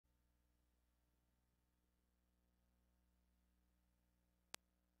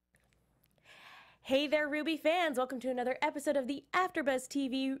Hey there, RWBY fans! Welcome to another episode of the AFTERBUZZ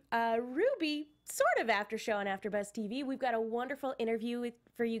TV RWBY sort of after show on AFTERBUZZ TV. We've got a wonderful interview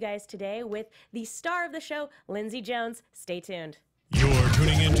for you guys today with the star of the show, Lindsay Jones. Stay tuned. You're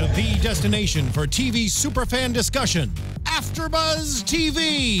tuning into the destination for TV superfan discussion, AFTERBUZZ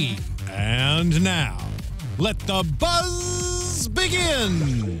TV. And now, let the buzz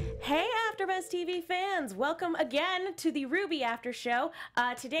begin. Hey, AFTERBUZZ TV fans! Welcome again to the RWBY After Show.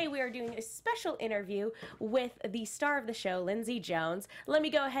 Today we are doing a special interview with the star of the show, Lindsay Jones. Let me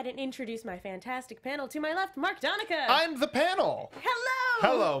go ahead and introduce my fantastic panel. To my left, Mark Donica. I'm the panel.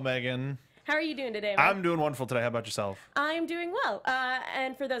 Hello! Hello, Megan. How are you doing today, Mark? I'm doing wonderful today. How about yourself? I'm doing well.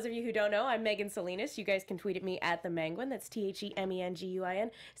 And for those of you who don't know, I'm Megan Salinas. You guys can tweet at me at the Menguin. That's TheMenguin.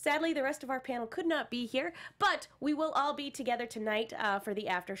 Sadly, the rest of our panel could not be here, but we will all be together tonight for the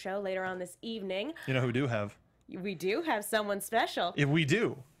after show later on this evening. You know who we do have? We do have someone special. If we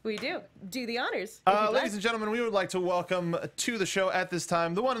do. We do. Do the honors. Ladies and gentlemen, we would like to welcome to the show at this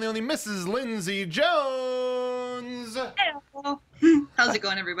time the one and the only Mrs. Lindsay Jones. Hello. How's it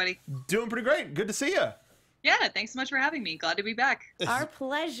going, everybody? Doing pretty great. Good to see you. Yeah, thanks so much for having me. Glad to be back. Our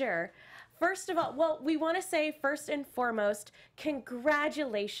pleasure. First of all, well, we want to say first and foremost,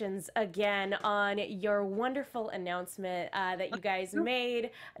 congratulations again on your wonderful announcement that you guys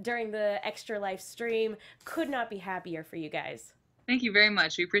made during the Extra Life stream. Could not be happier for you guys. Thank you very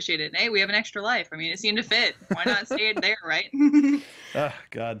much. We appreciate it. Hey, we have an extra life. I mean, it seemed to fit. Why not stay there, right? Oh,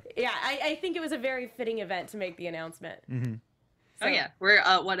 God. Yeah, I think it was a very fitting event to make the announcement. Mm-hmm. So. Oh, yeah. We're,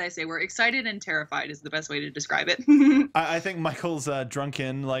 what I say, we're excited and terrified is the best way to describe it. I think Michael's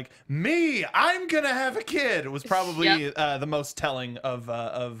drunken, like, me, I'm going to have a kid, was probably the most telling of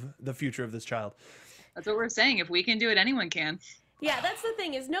the future of this child. That's what we're saying. If we can do it, anyone can. Yeah, that's the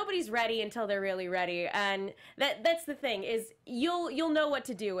thing, is nobody's ready until they're really ready, and that's the thing, is you'll know what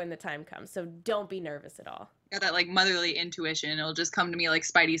to do when the time comes, so don't be nervous at all. Got that, like, motherly intuition. It'll just come to me like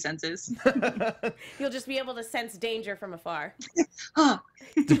spidey senses. You'll just be able to sense danger from afar.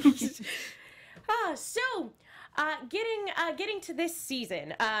 Getting to this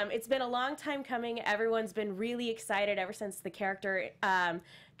season, it's been a long time coming. Everyone's been really excited ever since the character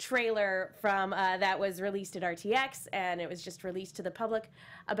trailer from that was released at RTX, and it was just released to the public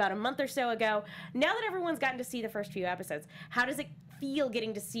about a month or so ago. Now that everyone's gotten to see the first few episodes, how does it feel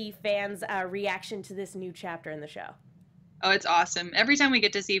getting to see fans' reaction to this new chapter in the show? Oh, it's awesome. Every time we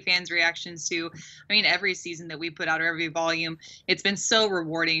get to see fans' reactions to, I mean, every season that we put out or every volume, it's been so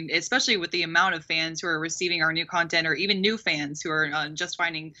rewarding, especially with the amount of fans who are receiving our new content, or even new fans who are just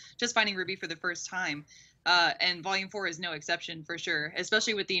finding RWBY for the first time. And Volume 4 is no exception, for sure,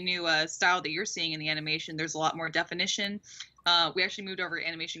 especially with the new style that you're seeing in the animation. There's a lot more definition. We actually moved over to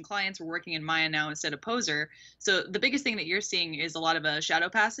animation clients. We're working in Maya now instead of Poser. So the biggest thing that you're seeing is a lot of shadow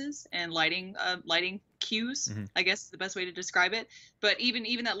passes and lighting cues, I guess is the best way to describe it. But even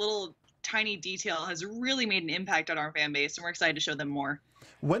that little tiny detail has really made an impact on our fan base, and we're excited to show them more.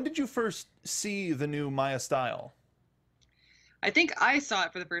 When did you first see the new Maya style? I think I saw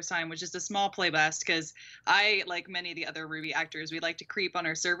it for the first time with just a small playblast, because I, like many of the other RWBY actors, we like to creep on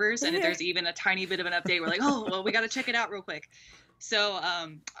our servers, and if there's even a tiny bit of an update, we're like, oh, well, we got to check it out real quick. So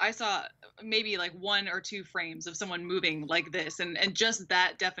I saw maybe like 1 or 2 frames of someone moving like this, and just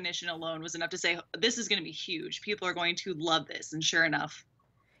that definition alone was enough to say, this is going to be huge. People are going to love this, and sure enough.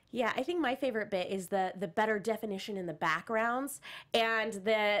 Yeah, I think my favorite bit is the better definition in the backgrounds and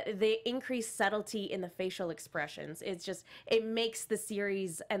the increased subtlety in the facial expressions. It's just, it makes the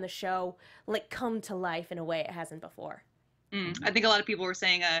series and the show like come to life in a way it hasn't before. I think a lot of people were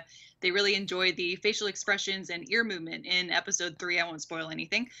saying they really enjoyed the facial expressions and ear movement in episode 3. I won't spoil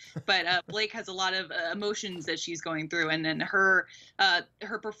anything, but Blake has a lot of emotions that she's going through, and then her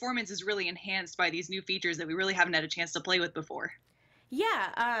performance is really enhanced by these new features that we really haven't had a chance to play with before.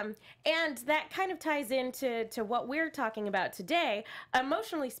 Yeah, and that kind of ties into what we're talking about today.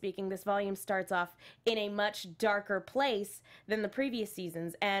 Emotionally speaking, this volume starts off in a much darker place than the previous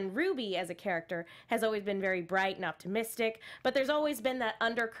seasons, and RWBY as a character has always been very bright and optimistic, but there's always been that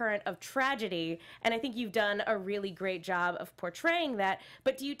undercurrent of tragedy, and I think you've done a really great job of portraying that.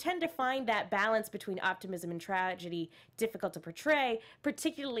 But do you tend to find that balance between optimism and tragedy difficult to portray,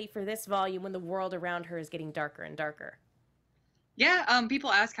 particularly for this volume when the world around her is getting darker and darker? Yeah,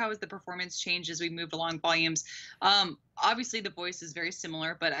 people ask how has the performance changed as we moved along volumes. obviously the voice is very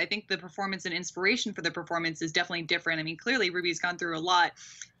similar, but I think the performance and inspiration for the performance is definitely different. I mean, clearly Ruby's gone through a lot.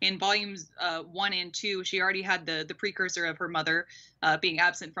 In volumes 1 and 2, she already had the precursor of her mother being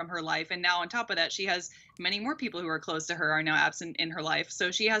absent from her life, and now on top of that, she has many more people who are close to her are now absent in her life.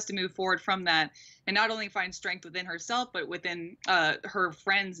 So she has to move forward from that and not only find strength within herself, but within her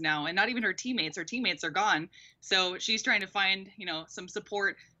friends now, and not even her teammates. Her teammates are gone, so she's trying to find some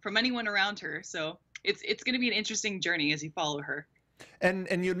support from anyone around her. So it's going to be an interesting journey as you follow her. And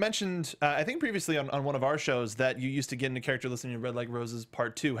you had mentioned, I think previously on one of our shows, that you used to get into character listening to Red Like Roses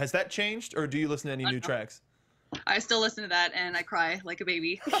Part 2. Has that changed, or do you listen to any new tracks? I still listen to that, and I cry like a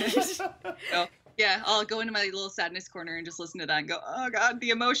baby. So, yeah, I'll go into my little sadness corner and just listen to that and go, oh, God, the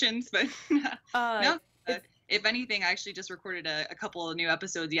emotions. But no. If anything, I actually just recorded a couple of new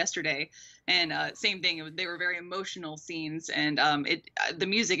episodes yesterday, and same thing. They were very emotional scenes, and the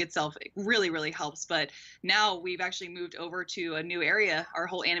music itself really helps. But now we've actually moved over to a new area. Our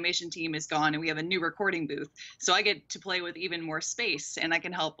whole animation team is gone, and we have a new recording booth. So I get to play with even more space, and I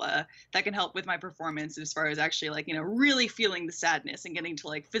can help. That can help with my performance as far as actually really feeling the sadness and getting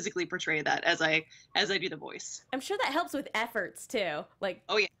to physically portray that as I do the voice. I'm sure that helps with efforts too.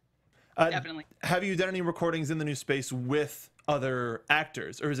 Oh yeah. Definitely. Have you done any recordings in the new space with other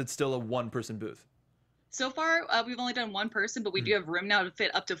actors, or is it still a one-person booth? So far, we've only done one person, but we do have room now to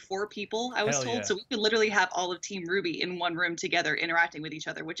fit up to 4 people, I was Hell told. yeah. So we could literally have all of Team RWBY in one room together interacting with each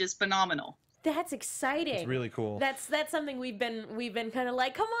other, which is phenomenal. That's exciting. It's really cool. That's something we've been kind of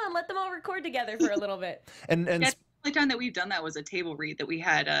like, come on, let them all record together for a little bit. and Yeah, the only time that we've done that was a table read that we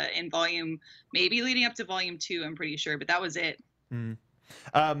had in volume, maybe leading up to volume 2, I'm pretty sure, but that was it.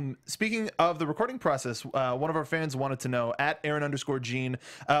 Speaking of the recording process, one of our fans wanted to know, at Aaron_Jean,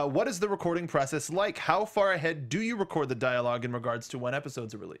 what is the recording process like? How far ahead do you record the dialogue in regards to when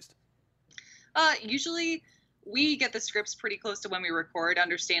episodes are released? Usually we get the scripts pretty close to when we record.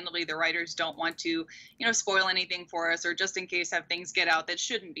 Understandably, the writers don't want to, spoil anything for us, or just in case have things get out that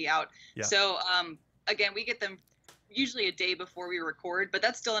shouldn't be out. Yeah. So, again, we get them usually a day before we record, but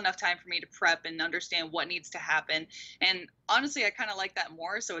that's still enough time for me to prep and understand what needs to happen. And honestly, I kind of like that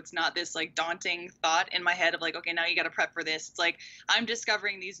more. So it's not this daunting thought in my head of okay, now you got to prep for this. It's I'm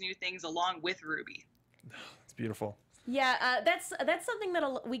discovering these new things along with Ruby. It's beautiful. Yeah, that's something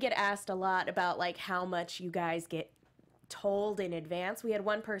that we get asked a lot about, how much you guys get told in advance. We had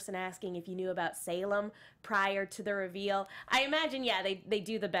one person asking if you knew about Salem prior to the reveal. I imagine, yeah, they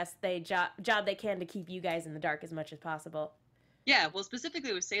do the best job they can to keep you guys in the dark as much as possible. Yeah, well,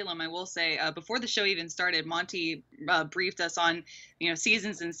 specifically with Salem, I will say, before the show even started, Monty briefed us on,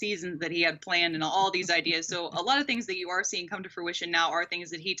 seasons and seasons that he had planned and all these ideas. So a lot of things that you are seeing come to fruition now are things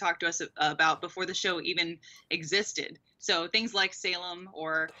that he talked to us about before the show even existed. So things like Salem,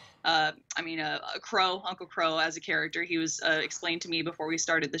 or, Crow, Uncle Crow as a character, he was explained to me before we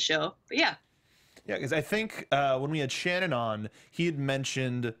started the show. But yeah. Yeah, because I think when we had Shannon on, he had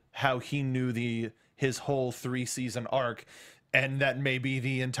mentioned how he knew his whole 3-season arc, and that may be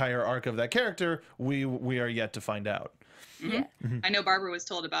the entire arc of that character. We are yet to find out. Mm-hmm. Yeah. I know Barbara was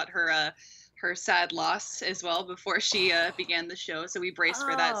told about her sad loss as well before she began the show, so we braced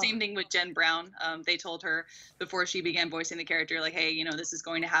for that. Same thing with Jen Brown. They told her before she began voicing the character, hey, this is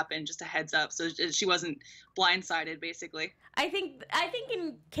going to happen, just a heads up, so she wasn't blindsided, basically. I think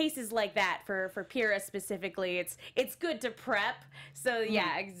in cases like that, for Pyrrha specifically, it's good to prep. So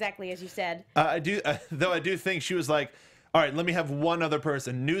yeah, exactly as you said. I do think she was like, all right, let me have one other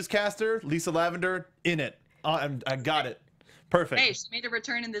person, newscaster Lisa Lavender, in it. I got it. Perfect. Hey, she made a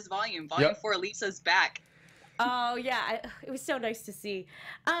return in this volume. Volume 4, Lisa's back. Oh, yeah. It was so nice to see.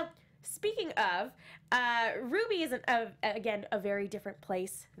 Speaking of, RWBY is, again, a very different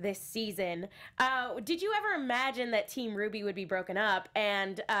place this season. Did you ever imagine that Team RWBY would be broken up?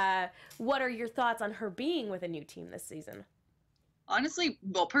 And what are your thoughts on her being with a new team this season? Honestly,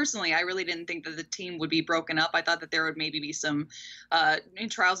 well, personally, I really didn't think that the team would be broken up. I thought that there would maybe be some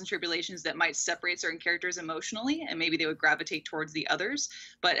trials and tribulations that might separate certain characters emotionally, and maybe they would gravitate towards the others.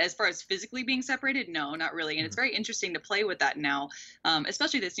 But as far as physically being separated, no, not really. And it's very interesting to play with that now,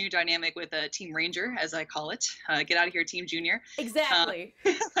 especially this new dynamic with Team Ranger, as I call it. Get out of here, Team Junior. Exactly.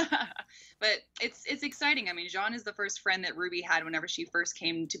 But it's exciting. I mean, Jean is the first friend that RWBY had whenever she first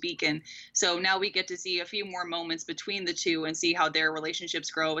came to Beacon. So now we get to see a few more moments between the two and see how their relationships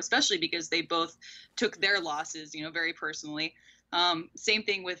grow, especially because they both took their losses, very personally. Same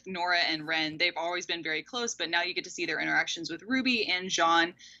thing with Nora and Ren. They've always been very close, but now you get to see their interactions with RWBY and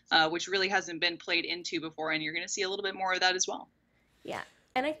Jean, which really hasn't been played into before, and you're going to see a little bit more of that as well. Yeah.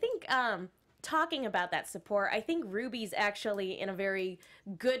 And I think talking about that support, I think Ruby's actually in a very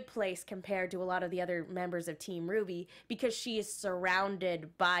good place compared to a lot of the other members of Team RWBY because she is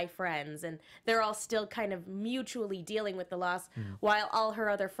surrounded by friends and they're all still kind of mutually dealing with the loss while all her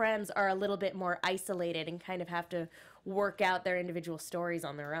other friends are a little bit more isolated and kind of have to work out their individual stories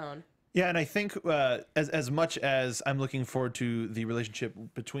on their own. Yeah, and I think as much as I'm looking forward to the relationship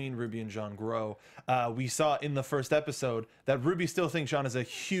between Ruby and Jean grow, we saw in the first episode that Ruby still thinks Jean is a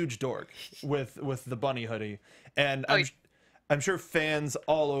huge dork with the bunny hoodie, and I'm sure fans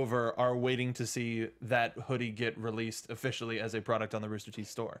all over are waiting to see that hoodie get released officially as a product on the Rooster Teeth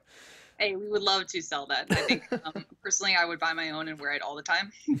store. Hey, we would love to sell that. I think personally, I would buy my own and wear it all the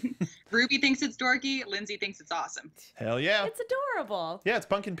time. Ruby thinks it's dorky. Lindsay thinks it's awesome. Hell yeah! It's adorable. Yeah, it's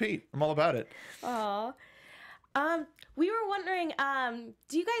Pumpkin Pete. I'm all about it. Aw. We were wondering,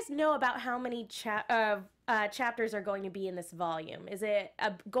 do you guys know about how many chapters are going to be in this volume? Is it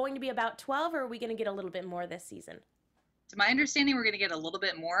going to be about 12, or are we going to get a little bit more this season? To my understanding, we're going to get a little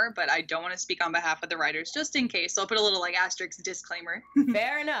bit more, but I don't want to speak on behalf of the writers, just in case. So I'll put a little asterisk disclaimer.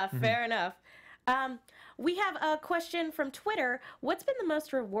 Fair enough. Fair enough. We have a question from Twitter. What's been the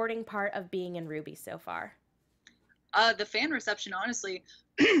most rewarding part of being in RWBY so far? The fan reception, honestly.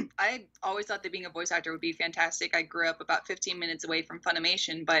 I always thought that being a voice actor would be fantastic. I grew up about 15 minutes away from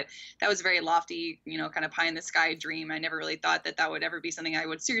Funimation, but that was a very lofty, kind of pie in the sky dream. I never really thought that that would ever be something I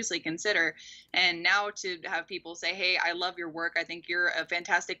would seriously consider. And now to have people say, hey, I love your work. I think you're a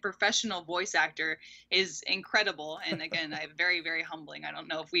fantastic professional voice actor is incredible. And again, very, very humbling. I don't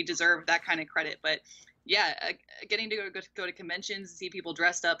know if we deserve that kind of credit, but yeah, getting to go to conventions and see people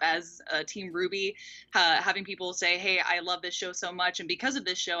dressed up as Team RWBY, having people say, hey, I love this show so much. And because of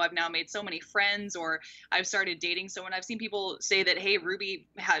this show, I've now made so many friends, or I've started dating someone. I've seen people say that, hey, RWBY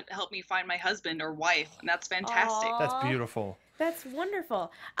helped me find my husband or wife. And that's fantastic. Aww. That's beautiful. That's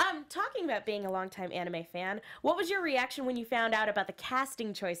wonderful. Talking about being a longtime anime fan, what was your reaction when you found out about the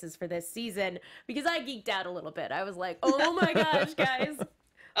casting choices for this season? Because I geeked out a little bit. I was like, oh my gosh, guys.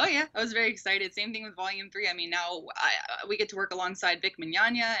 Oh, yeah. I was very excited. Same thing with Volume 3. I mean, now we get to work alongside Vic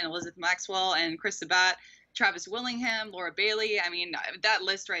Mignogna and Elizabeth Maxwell and Chris Sabat, Travis Willingham, Laura Bailey. I mean, that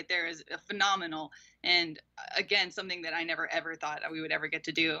list right there is phenomenal. And again, something that I never, ever thought we would ever get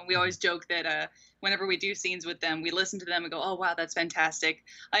to do. We always joke that whenever we do scenes with them, we listen to them and go, oh, wow, that's fantastic.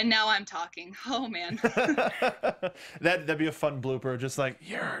 And now I'm talking. Oh, man. That'd be a fun blooper. Just like,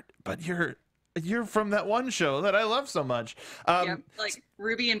 you're from that one show that I love so much. Yeah, like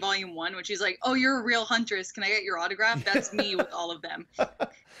Ruby in Volume 1, when she's like, oh, you're a real huntress. Can I get your autograph? That's me with all of them.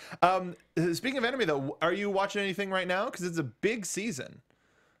 Speaking of anime, though, are you watching anything right now? Because it's a big season.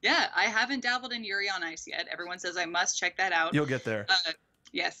 Yeah, I haven't dabbled in Yuri on Ice yet. Everyone says I must check that out. You'll get there.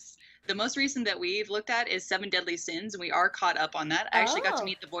 Yes. The most recent that we've looked at is Seven Deadly Sins, and we are caught up on that. I actually got to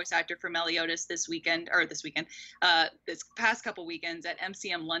meet the voice actor for Meliodas this past couple weekends at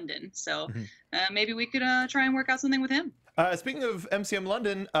MCM London. So maybe we could try and work out something with him. Speaking of MCM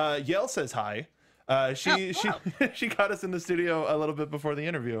London, Yael says hi. She got us in the studio a little bit before the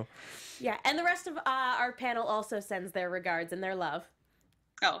interview. Yeah, and the rest of our panel also sends their regards and their love.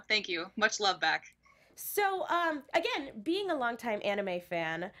 Oh, thank you. Much love back. So, again, being a longtime anime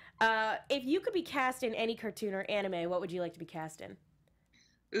fan, if you could be cast in any cartoon or anime, what would you like to be cast in?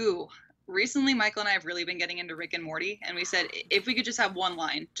 Ooh, recently Michael and I have really been getting into Rick and Morty, and we said if we could just have one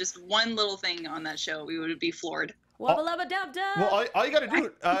line, just one little thing on that show, we would be floored. Wubba lubba dub dub. Well, all you got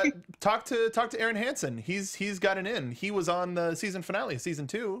to do talk to Aaron Hansen. He's got an in. He was on the season finale, season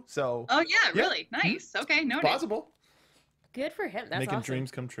 2. So. Oh yeah, really nice. Okay, noted. Possible. Good for him. That's making awesome.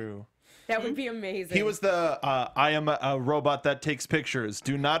 dreams come true. That would be amazing. He was the I am a robot that takes pictures.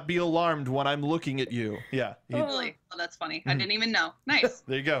 Do not be alarmed when I'm looking at you. Yeah. Really? Oh, that's funny. I didn't even know. Nice.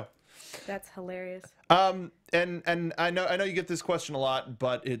 There you go. That's hilarious. And I know you get this question a lot,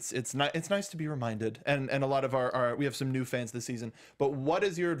 but it's nice to be reminded. And a lot of our we have some new fans this season. But what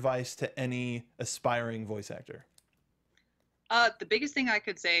is your advice to any aspiring voice actor? The biggest thing I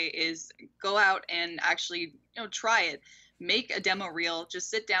could say is go out and actually try it. Make a demo reel. Just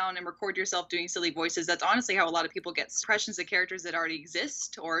sit down and record yourself doing silly voices. That's honestly how a lot of people get impressions of characters that already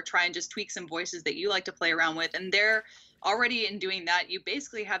exist, or try and just tweak some voices that you like to play around with. And they're already in doing that. You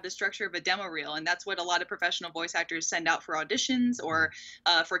basically have the structure of a demo reel, and that's what a lot of professional voice actors send out for auditions or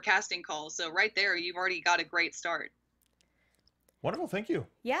for casting calls. So right there, you've already got a great start. Wonderful. Thank you.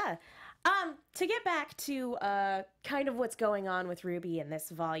 Yeah. To get back to kind of what's going on with RWBY in this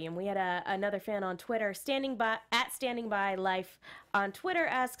volume, we had another fan on Twitter, Standing by Life on Twitter,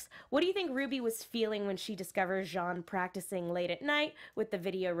 asks, what do you think RWBY was feeling when she discovers Jean practicing late at night with the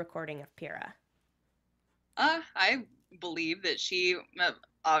video recording of Pyrrha? I believe that she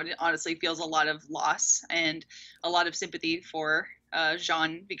honestly feels a lot of loss and a lot of sympathy for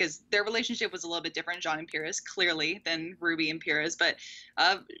Jean, because their relationship was a little bit different, Jean and Pyrrhus, clearly, than Ruby and Pyrrhus. But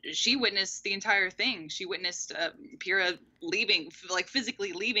she witnessed the entire thing. She witnessed Pyrrha leaving, like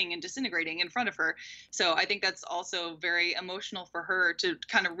physically leaving and disintegrating in front of her. So I think that's also very emotional for her to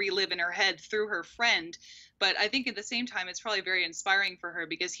kind of relive in her head through her friend. But I think at the same time, it's probably very inspiring for her,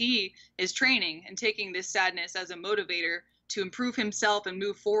 because he is training and taking this sadness as a motivator to improve himself and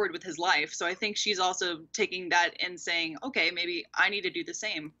move forward with his life. So I think she's also taking that and saying, okay, maybe I need to do the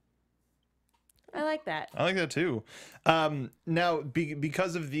same. I like that. I like that too. Now,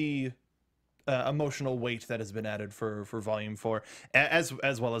 because of the emotional weight that has been added for Volume 4,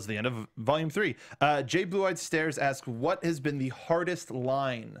 as well as the end of Volume 3, Jay Blue Eyed Stairs asks, what has been the hardest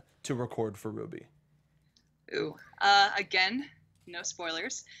line to record for RWBY? Ooh, again, no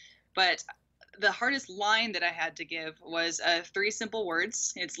spoilers, but the hardest line that I had to give was 3 simple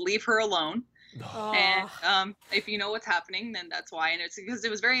words. It's "leave her alone." And if you know what's happening, then that's why. And it's because it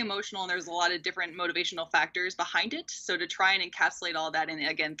was very emotional, and there's a lot of different motivational factors behind it. So to try and encapsulate all that in,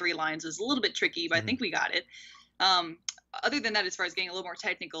 again, 3 lines was a little bit tricky, but I think we got it. Other than that, as far as getting a little more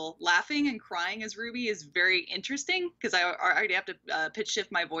technical, laughing and crying as Ruby is very interesting, because I already have to pitch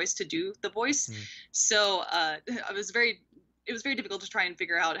shift my voice to do the voice. So it was very difficult to try and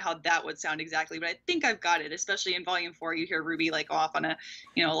figure out how that would sound exactly, but I think I've got it. Especially in Volume 4, you hear Ruby like off on a,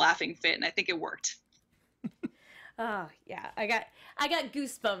 laughing fit, and I think it worked. Oh yeah, I got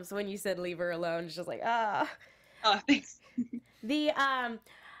goosebumps when you said "leave her alone." It's just like ah. Oh, thanks. The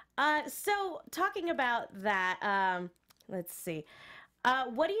so talking about that, let's see,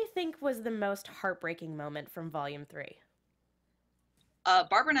 what do you think was the most heartbreaking moment from Volume 3?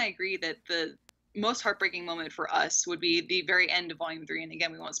 Barbara and I agree that the most heartbreaking moment for us would be the very end of Volume 3. And again,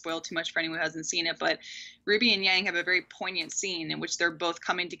 we won't spoil too much for anyone who hasn't seen it, but Ruby and Yang have a very poignant scene in which they're both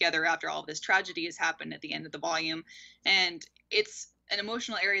coming together after all of this tragedy has happened at the end of the volume. And it's an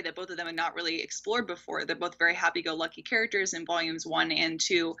emotional area that both of them had not really explored before. They're both very happy-go-lucky characters in Volumes 1 and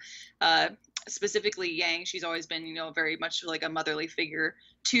 2. Specifically Yang, she's always been, very much like a motherly figure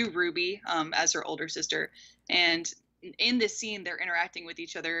to Ruby as her older sister. And in this scene, they're interacting with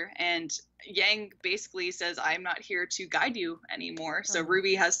each other, and Yang basically says, "I'm not here to guide you anymore." So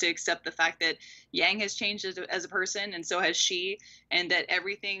Ruby has to accept the fact that Yang has changed as a person, and so has she, and that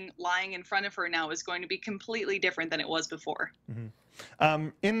everything lying in front of her now is going to be completely different than it was before.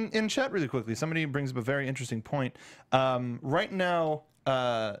 In chat, really quickly, somebody brings up a very interesting point. Right now,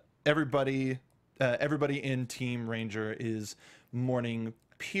 everybody in Team Ranger is mourning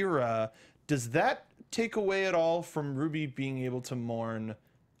Pyrrha. Does that take away at all from Ruby being able to mourn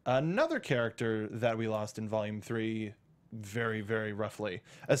another character that we lost in Volume 3 very, very roughly,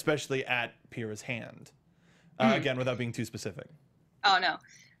 especially at Pyrrha's hand? Again, without being too specific. Oh, no.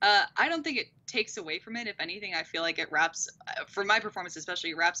 I don't think it takes away from it. If anything, I feel like it wraps, for my performance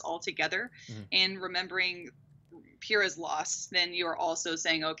especially, wraps all together. And remembering Pyrrha's loss, then you're also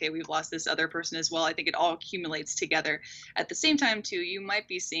saying, okay, we've lost this other person as well. I think it all accumulates together. At the same time, too, you might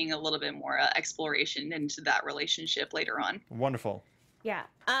be seeing a little bit more exploration into that relationship later on. Wonderful. Yeah.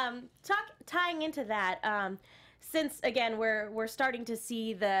 Tying into that, since again we're starting to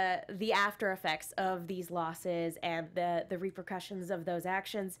see the after effects of these losses and the repercussions of those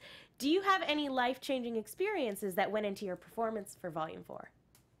actions, do you have any life-changing experiences that went into your performance for Volume 4?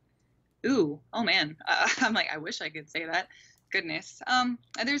 Ooh, oh man. I'm like, I wish I could say that. Goodness.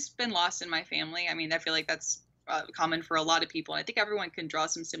 There's been loss in my family. I mean, I feel like that's common for a lot of people. I think everyone can draw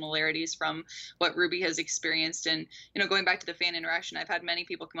some similarities from what Ruby has experienced. And, going back to the fan interaction, I've had many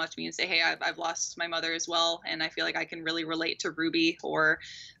people come up to me and say, hey, I've lost my mother as well. And I feel like I can really relate to Ruby, or,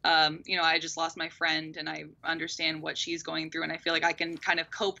 I just lost my friend and I understand what she's going through. And I feel like I can kind of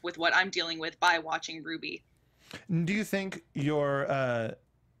cope with what I'm dealing with by watching Ruby. Do you think your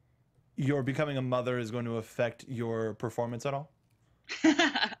becoming a mother is going to affect your performance at all?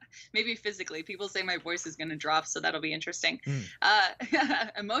 Maybe physically. People say my voice is going to drop, so that'll be interesting.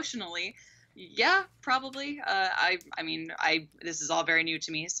 Emotionally, yeah, probably. This is all very new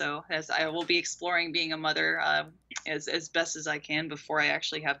to me, so as I will be exploring being a mother as best as I can before I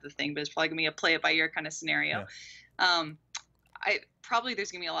actually have the thing, but it's probably going to be a play it by ear kind of scenario. Yeah.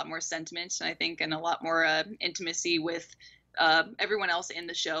 There's going to be a lot more sentiment, and I think, and a lot more intimacy with everyone else in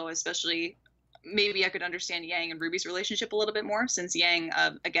the show, especially maybe I could understand Yang and Ruby's relationship a little bit more, since Yang,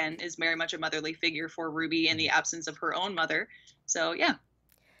 again, is very much a motherly figure for Ruby in the absence of her own mother. So, yeah.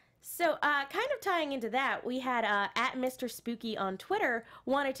 So, kind of tying into that, we had at Mr. Spooky on Twitter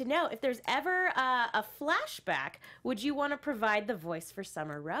wanted to know if there's ever a flashback, would you want to provide the voice for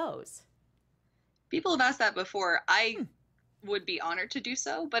Summer Rose? People have asked that before. I would be honored to do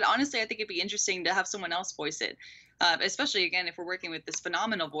so. But honestly, I think it'd be interesting to have someone else voice it. Especially, again, if we're working with this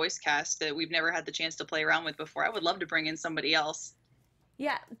phenomenal voice cast that we've never had the chance to play around with before. I would love to bring in somebody else.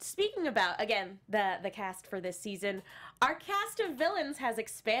 Yeah, speaking about, again, the cast for this season, our cast of villains has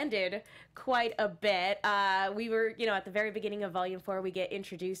expanded quite a bit. We were, at the very beginning of Volume 4, we get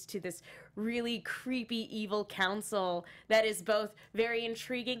introduced to this really creepy evil council that is both very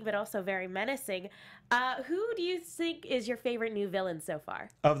intriguing but also very menacing. Who do you think is your favorite new villain so far?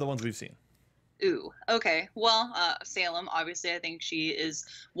 Of the ones we've seen. Ooh, okay. Well, Salem, obviously, I think she is,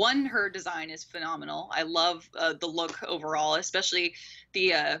 her design is phenomenal. I love the look overall, especially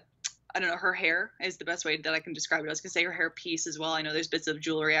the, I don't know, her hair is the best way that I can describe it. I was going to say her hair piece as well. I know there's bits of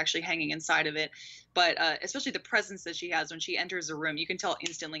jewelry actually hanging inside of it, but especially the presence that she has when she enters a room, you can tell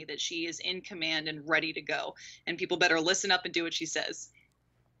instantly that she is in command and ready to go, and people better listen up and do what she says.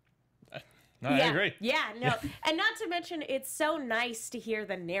 No, I agree. Yeah, no. And not to mention, it's so nice to hear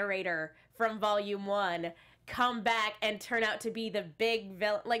the narrator from Volume 1 come back and turn out to be the big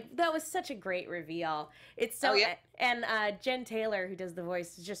villain. Like, that was such a great reveal. It's so... And Jen Taylor, who does the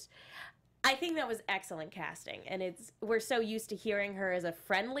voice, is just... I think that was excellent casting. And we're so used to hearing her as a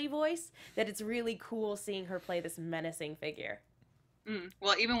friendly voice that it's really cool seeing her play this menacing figure.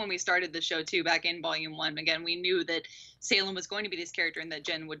 Well, even when we started the show, too, back in Volume 1, again, we knew that Salem was going to be this character and that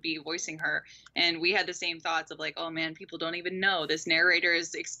Jen would be voicing her. And we had the same thoughts of like, oh, man, people don't even know. This narrator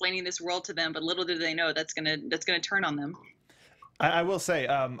is explaining this world to them, but little do they know that's gonna turn on them. I will say,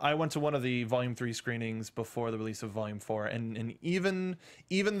 I went to one of the Volume 3 screenings before the release of Volume 4, and even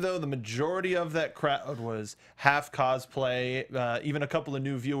though the majority of that crowd was half cosplay, even a couple of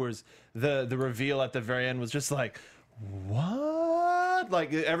new viewers, the reveal at the very end was just like, what?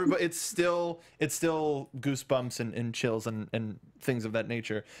 Like, everybody, it's still goosebumps and chills and things of that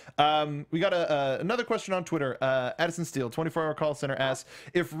nature. We got another question on Twitter. Addison Steele, 24-hour call center, asks,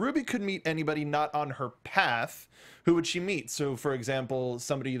 if Ruby could meet anybody not on her path, who would she meet? So, for example,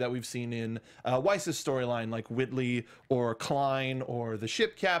 somebody that we've seen in Weiss's storyline, like Whitley or Klein or the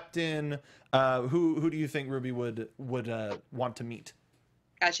ship captain. Who do you think Ruby would want to meet?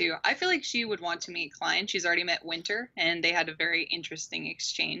 Got you. I feel like she would want to meet Klein. She's already met Winter, and they had a very interesting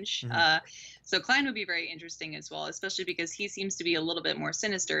exchange. So Klein would be very interesting as well, especially because he seems to be a little bit more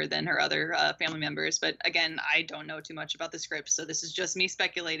sinister than her other family members. But again, I don't know too much about the script, so this is just me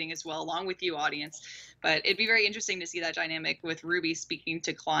speculating as well, along with you, audience. But it'd be very interesting to see that dynamic with Ruby speaking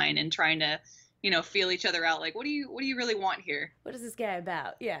to Klein and trying to, feel each other out. Like, what do you really want here? What is this guy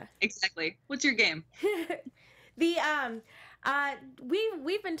about? Yeah. Exactly. What's your game? We've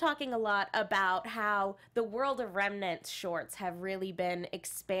been talking a lot about how the World of Remnant shorts have really been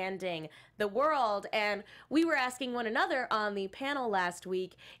expanding the world, and we were asking one another on the panel last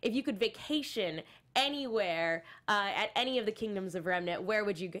week if you could vacation anywhere at any of the kingdoms of Remnant, where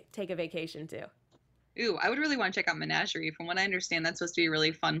would you take a vacation to? Ooh, I would really want to check out Menagerie. From what I understand, that's supposed to be a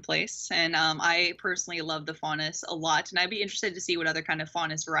really fun place, and I personally love the Faunus a lot, and I'd be interested to see what other kind of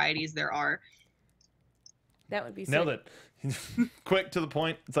Faunus varieties there are. That would be sick. Nailed it. Quick, to the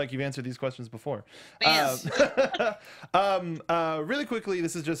point. It's like you've answered these questions before. Really quickly,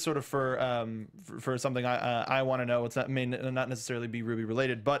 this is just sort of for something I want to know. It's may not necessarily be Ruby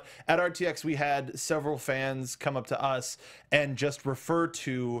related, but at RTX we had several fans come up to us and just refer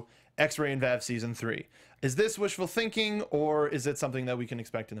to X-Ray and Vav Season 3. Is this wishful thinking, or is it something that we can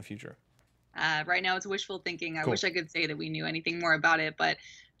expect in the future? Right now it's wishful thinking. I Cool. wish I could say that we knew anything more about it, but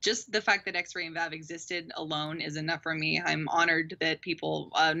just the fact that X-Ray and Vav existed alone is enough for me. I'm honored that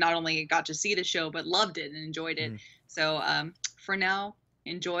people not only got to see the show, but loved it and enjoyed it. So for now,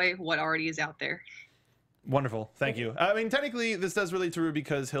 enjoy what already is out there. Wonderful. Thank you. I mean, technically, this does relate to Ruby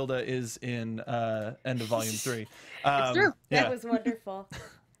because Hilda is in end of Volume 3. It's true. Yeah. That was wonderful.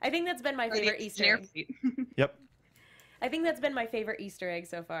 I think that's been my favorite Easter egg. Yep. I think that's been my favorite Easter egg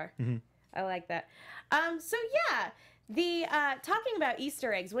so far. I like that. So yeah, the talking about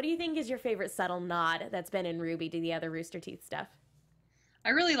Easter eggs, what do you think is your favorite subtle nod that's been in RWBY to the other Rooster Teeth stuff? I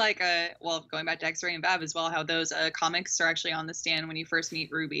really like, well, going back to X-Ray and Vav as well, how those comics are actually on the stand when you first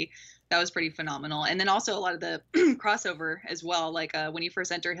meet RWBY. That was pretty phenomenal. And then also a lot of the crossover as well. Like when you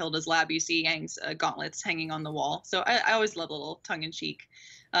first enter Hilda's lab, you see Yang's gauntlets hanging on the wall. So I always love little tongue-in-cheek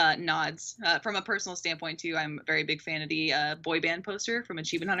nods. From a personal standpoint, too, I'm a very big fan of the boy band poster from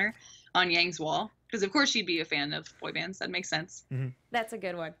Achievement Hunter on Yang's wall. Because, of course, she'd be a fan of boy bands. That makes sense. That's a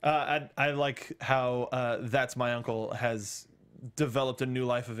good one. I like how That's My Uncle has developed a new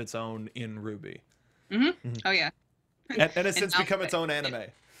life of its own in RWBY. Oh, yeah. And has since become its own anime.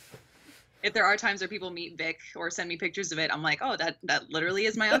 If there are times where people meet Vic or send me pictures of it, I'm like, oh, that literally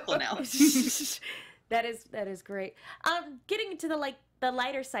is my uncle now. That is great. Getting into the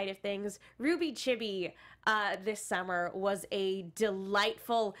lighter side of things, Ruby Chibi this summer was a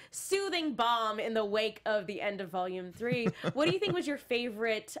delightful, soothing balm in the wake of the end of Volume 3. What do you think was your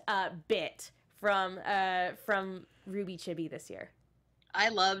favorite bit from Ruby Chibi this year? I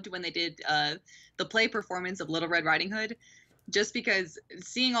loved when they did the play performance of Little Red Riding Hood, just because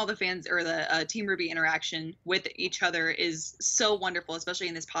seeing all the fans or the Team Ruby interaction with each other is so wonderful, especially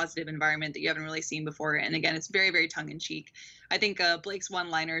in this positive environment that you haven't really seen before. And again, it's very, very tongue-in-cheek. I think Blake's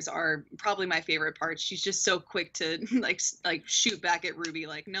one-liners are probably my favorite part. She's just so quick to like shoot back at Ruby,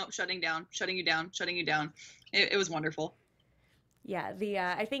 like, nope, shutting down, shutting you down, shutting you down. It was wonderful.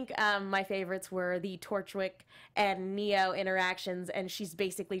 Yeah, I think my favorites were the Torchwick and Neo interactions, and she's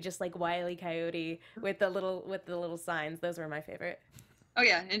basically just like Wile E. Coyote with the little signs. Those were my favorite. Oh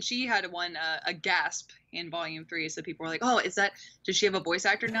yeah, and she had a gasp in Volume 3, so people were like, "Oh, does she have a voice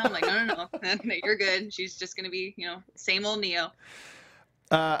actor now?" I'm like, no, you're good. She's just gonna be, same old Neo.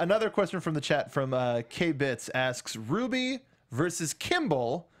 Another question from the chat from K Bits asks: Ruby versus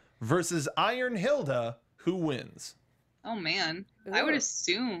Kimball versus Iron Hilda, who wins? Oh man, Ooh. I would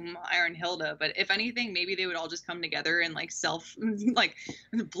assume Iron Hilda, but if anything, maybe they would all just come together and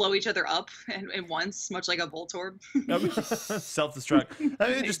blow each other up at once, much like a Voltorb. Self-destruct. I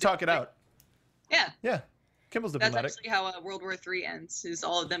mean, just talk it out. Yeah. Yeah. Kimball's diplomatic. That's actually how World War III ends, is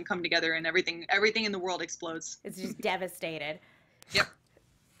all of them come together and everything in the world explodes. It's just devastated. Yep.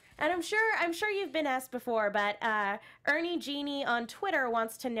 And I'm sure you've been asked before, but Ernie Genie on Twitter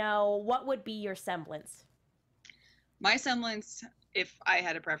wants to know, what would be your semblance? My semblance, if I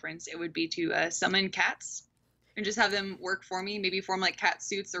had a preference, it would be to summon cats and just have them work for me. Maybe form like cat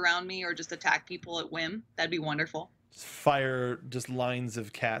suits around me, or just attack people at whim. That'd be wonderful. Just fire just lines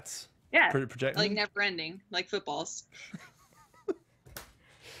of cats. Yeah, projecting. like never ending, like footballs.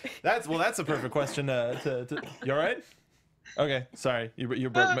 That's a perfect question. You all right? Okay, sorry, you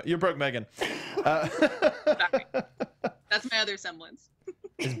broke Megan. Sorry. That's my other semblance.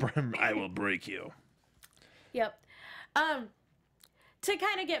 I will break you. Yep. To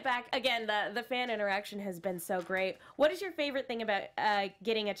kind of get back, again, the fan interaction has been so great. What is your favorite thing about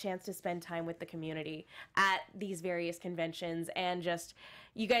getting a chance to spend time with the community at these various conventions? And just,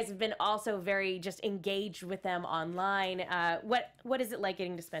 you guys have been also very just engaged with them online. What is it like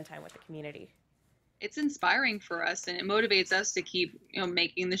getting to spend time with the community? It's inspiring for us, and it motivates us to keep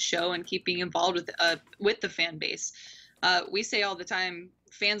making the show and keep being involved with the fan base. We say all the time,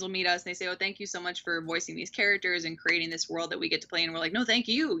 fans will meet us and they say, "Oh, thank you so much for voicing these characters and creating this world that we get to play." And we're like, "No, thank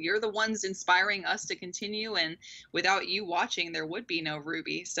you. You're the ones inspiring us to continue. And without you watching, there would be no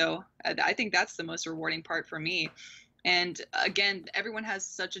Ruby." So I think that's the most rewarding part for me. And again, everyone has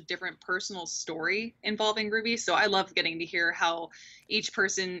such a different personal story involving Ruby. So I love getting to hear how each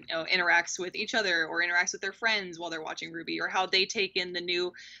person interacts with each other or interacts with their friends while they're watching Ruby, or how they take in the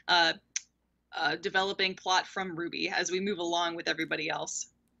new developing plot from Ruby as we move along with everybody else.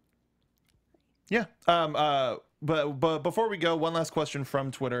 Yeah. But before we go, one last question from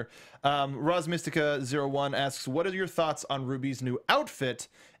Twitter. Rosmystica01 asks, what are your thoughts on Ruby's new outfit,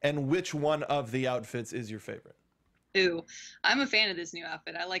 and which one of the outfits is your favorite? Ooh, I'm a fan of this new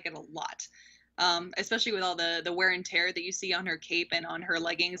outfit. I like it a lot. Especially with all the wear and tear that you see on her cape and on her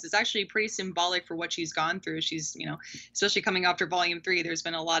leggings. It's actually pretty symbolic for what she's gone through. She's, especially coming after Volume 3, there's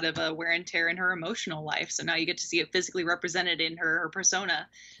been a lot of wear and tear in her emotional life. So now you get to see it physically represented in her persona.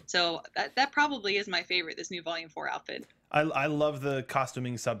 So that probably is my favorite, this new Volume 4 outfit. I love the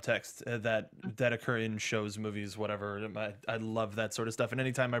costuming subtext that occur in shows, movies, whatever. I love that sort of stuff. And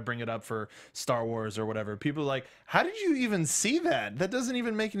anytime I bring it up for Star Wars or whatever, people are like, how did you even see that? That doesn't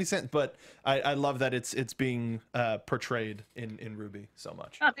even make any sense. But I love that it's being portrayed in Ruby so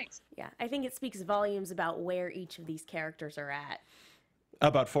much. Oh, thanks. Yeah, I think it speaks volumes about where each of these characters are at.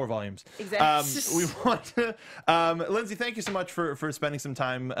 About 4 volumes. Exactly. We want to, Lindsay, thank you so much for spending some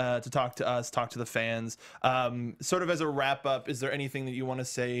time to talk to us, talk to the fans. Sort of as a wrap up, is there anything that you want to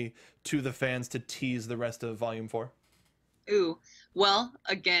say to the fans to tease the rest of Volume 4? Ooh, well,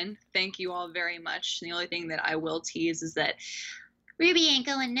 again, thank you all very much. The only thing that I will tease is that Ruby ain't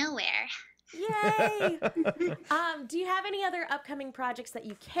going nowhere. Yay! Do you have any other upcoming projects that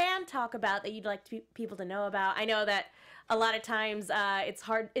you can talk about that you'd like people to know about? I know that a lot of times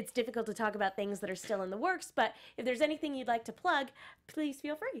it's difficult to talk about things that are still in the works, but if there's anything you'd like to plug, please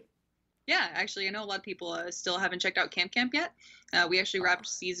feel free. Yeah, actually, I know a lot of people still haven't checked out Camp Camp yet. We actually wrapped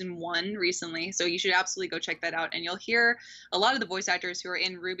season 1 recently, so you should absolutely go check that out. And you'll hear a lot of the voice actors who are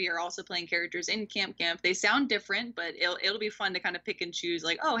in RWBY are also playing characters in Camp Camp. They sound different, but it'll be fun to kind of pick and choose,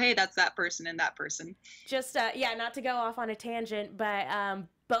 like, oh, hey, that's that person and that person. Just, yeah, not to go off on a tangent, but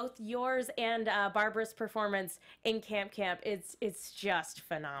both yours and Barbara's performance in Camp Camp, it's just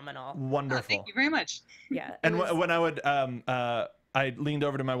phenomenal. Wonderful. Thank you very much. Yeah. And when I would I leaned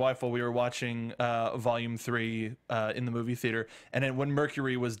over to my wife while we were watching Volume 3 in the movie theater, and then when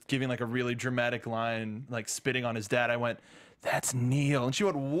Mercury was giving like a really dramatic line, like spitting on his dad, I went, "That's Neil," and she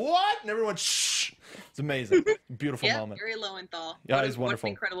went, "What?" And everyone, shh. It's amazing, beautiful moment. Gary Lowenthal. Yeah, he's wonderful. What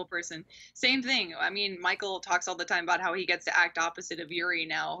an incredible person. Same thing. I mean, Michael talks all the time about how he gets to act opposite of Yuri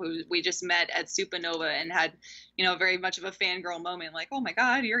now, who we just met at Supernova and had, you know, very much of a fangirl moment, like, oh my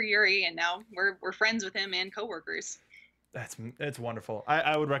God, you're Yuri, and now we're friends with him and coworkers. It's wonderful.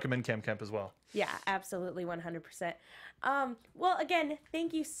 I would recommend Camp Camp as well. Yeah, absolutely, 100%. Well, again,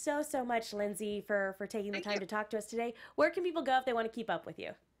 thank you so much, Lindsay, for taking the time to talk to us today. Where can people go if they want to keep up with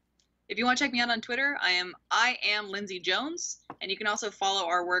you? If you want to check me out on Twitter, I am Lindsay Jones, and you can also follow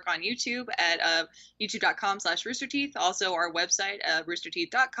our work on YouTube at youtube.com/roosterteeth. Also, our website,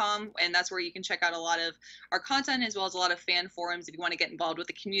 roosterteeth.com, and that's where you can check out a lot of our content as well as a lot of fan forums if you want to get involved with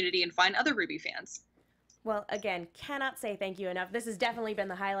the community and find other RWBY fans. Well, again, cannot say thank you enough. This has definitely been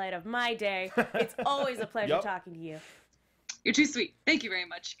the highlight of my day. It's always a pleasure talking to you. You're too sweet. Thank you very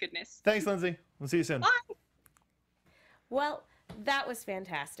much. Goodness. Thanks, Lindsay. We'll see you soon. Bye. Well, that was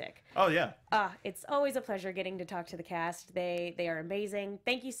fantastic. Oh, yeah. It's always a pleasure getting to talk to the cast. They are amazing.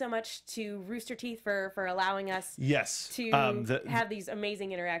 Thank you so much to Rooster Teeth for allowing us to have these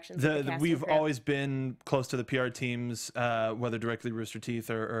amazing interactions with the cast. We've always been close to the PR teams, whether directly Rooster Teeth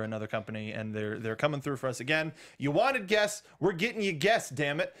or another company, and they're coming through for us again. You wanted guests, we're getting you guests,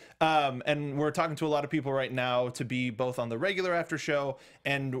 damn it. And we're talking to a lot of people right now to be both on the regular after show,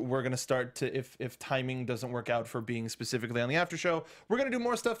 and we're going to start to, if timing doesn't work out for being specifically on the after show, we're going to do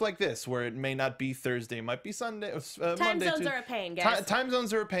more stuff like this, where it may not be Thursday, it might be Sunday, time Monday. Zones are a pain, guys. Time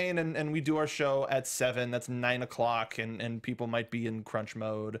zones are a pain, and we do our show at 7. That's 9 o'clock, and people might be in crunch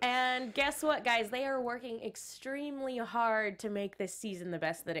mode. And guess what, guys? They are working extremely hard to make this season the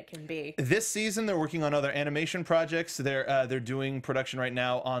best that it can be. This season, they're working on other animation projects. They're doing production right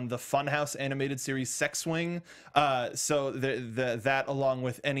now on the Funhouse animated series Sex Swing. So that along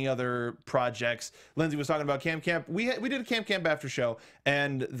with any other projects. Lindsay was talking about Camp Camp. We did a Camp Camp after show,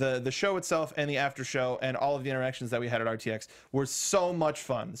 and the show itself and the after show and all of the interactions that we had at RTX were so much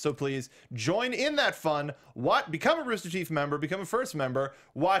fun. So please join in that fun. Become a Rooster Teeth member, become a first member,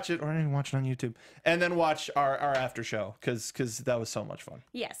 watch it, or watch it on YouTube, and then watch our after show, because that was so much fun.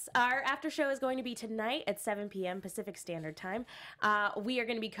 Yes, our after show is going to be tonight at 7 p.m. Pacific Standard Time. We are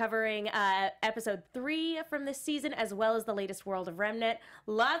going to be covering episode 3 from this season, as well as the latest World of Remnant.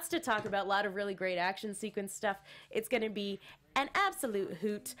 Lots to talk about, a lot of really great action sequence stuff. It's going to be an absolute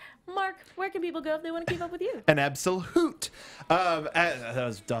hoot. Mark, where can people go if they want to keep up with you? An absolute. That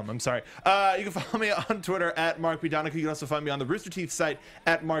was dumb. I'm sorry. You can follow me on Twitter at Mark B. Donica. You can also find me on the Rooster Teeth site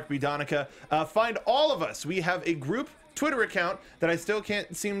at Mark B. Donica. Find all of us. We have a group Twitter account that I still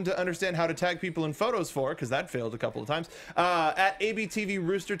can't seem to understand how to tag people in photos for, because that failed a couple of times. At ABTV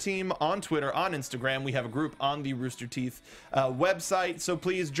Rooster Team on Twitter, on Instagram. We have a group on the Rooster Teeth website, so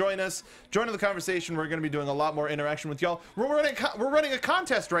please join us. Join in the conversation. We're going to be doing a lot more interaction with y'all. We're running a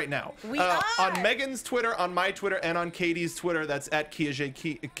contest right now. We are! On Megan's Twitter, on my Twitter, and on Katie's Twitter. That's at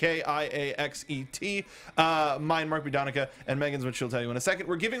Kiaxet, Kiaxet. Mine, Mark B. Donica, and Megan's, which she'll tell you in a second.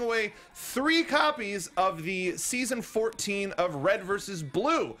 We're giving away 3 copies of the Season 14 of Red vs.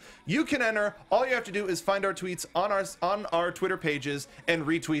 Blue. You can enter. All you have to do is find our tweets on our Twitter pages and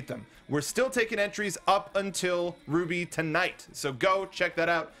retweet them. We're still taking entries up until RWBY tonight, so go check that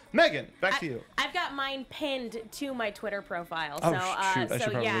out. Megan, back to you. I've got mine pinned to my Twitter profile. Oh, shoot. I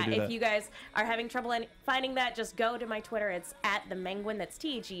should probably do that. If you guys are having trouble finding that, just go to my Twitter. It's at @themenguin. That's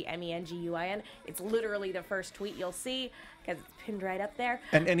TheMenguin. It's literally the first tweet you'll see, because it's pinned right up there.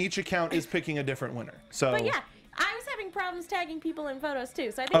 And each account is picking a different winner. So. But yeah, I was having problems tagging people in photos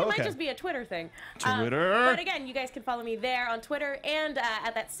too, so I think it might just be a Twitter thing. Twitter. But again, you guys can follow me there on Twitter and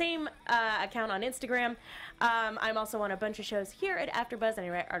at that same account on Instagram. I'm also on a bunch of shows here at AfterBuzz, and I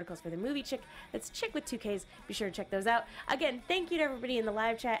write articles for the Movie Chick. That's Chick with 2 Ks. Be sure to check those out. Again, thank you to everybody in the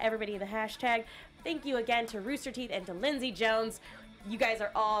live chat, everybody in the hashtag. Thank you again to Rooster Teeth and to Lindsay Jones. You guys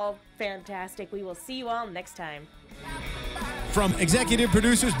are all fantastic. We will see you all next time. From executive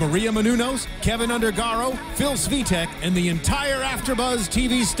producers Maria Menounos, Kevin Undergaro, Phil Svitek, and the entire AfterBuzz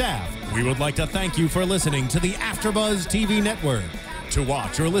TV staff, we would like to thank you for listening to the AfterBuzz TV Network. To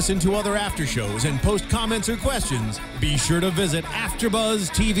watch or listen to other after shows and post comments or questions, be sure to visit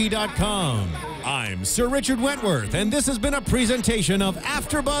AfterBuzzTV.com. I'm Sir Richard Wentworth, and this has been a presentation of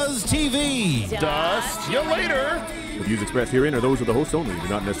AfterBuzz TV. Dust you later. The views expressed herein are those of the hosts only and do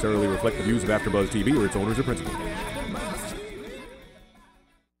not necessarily reflect the views of AfterBuzz TV or its owners or principals.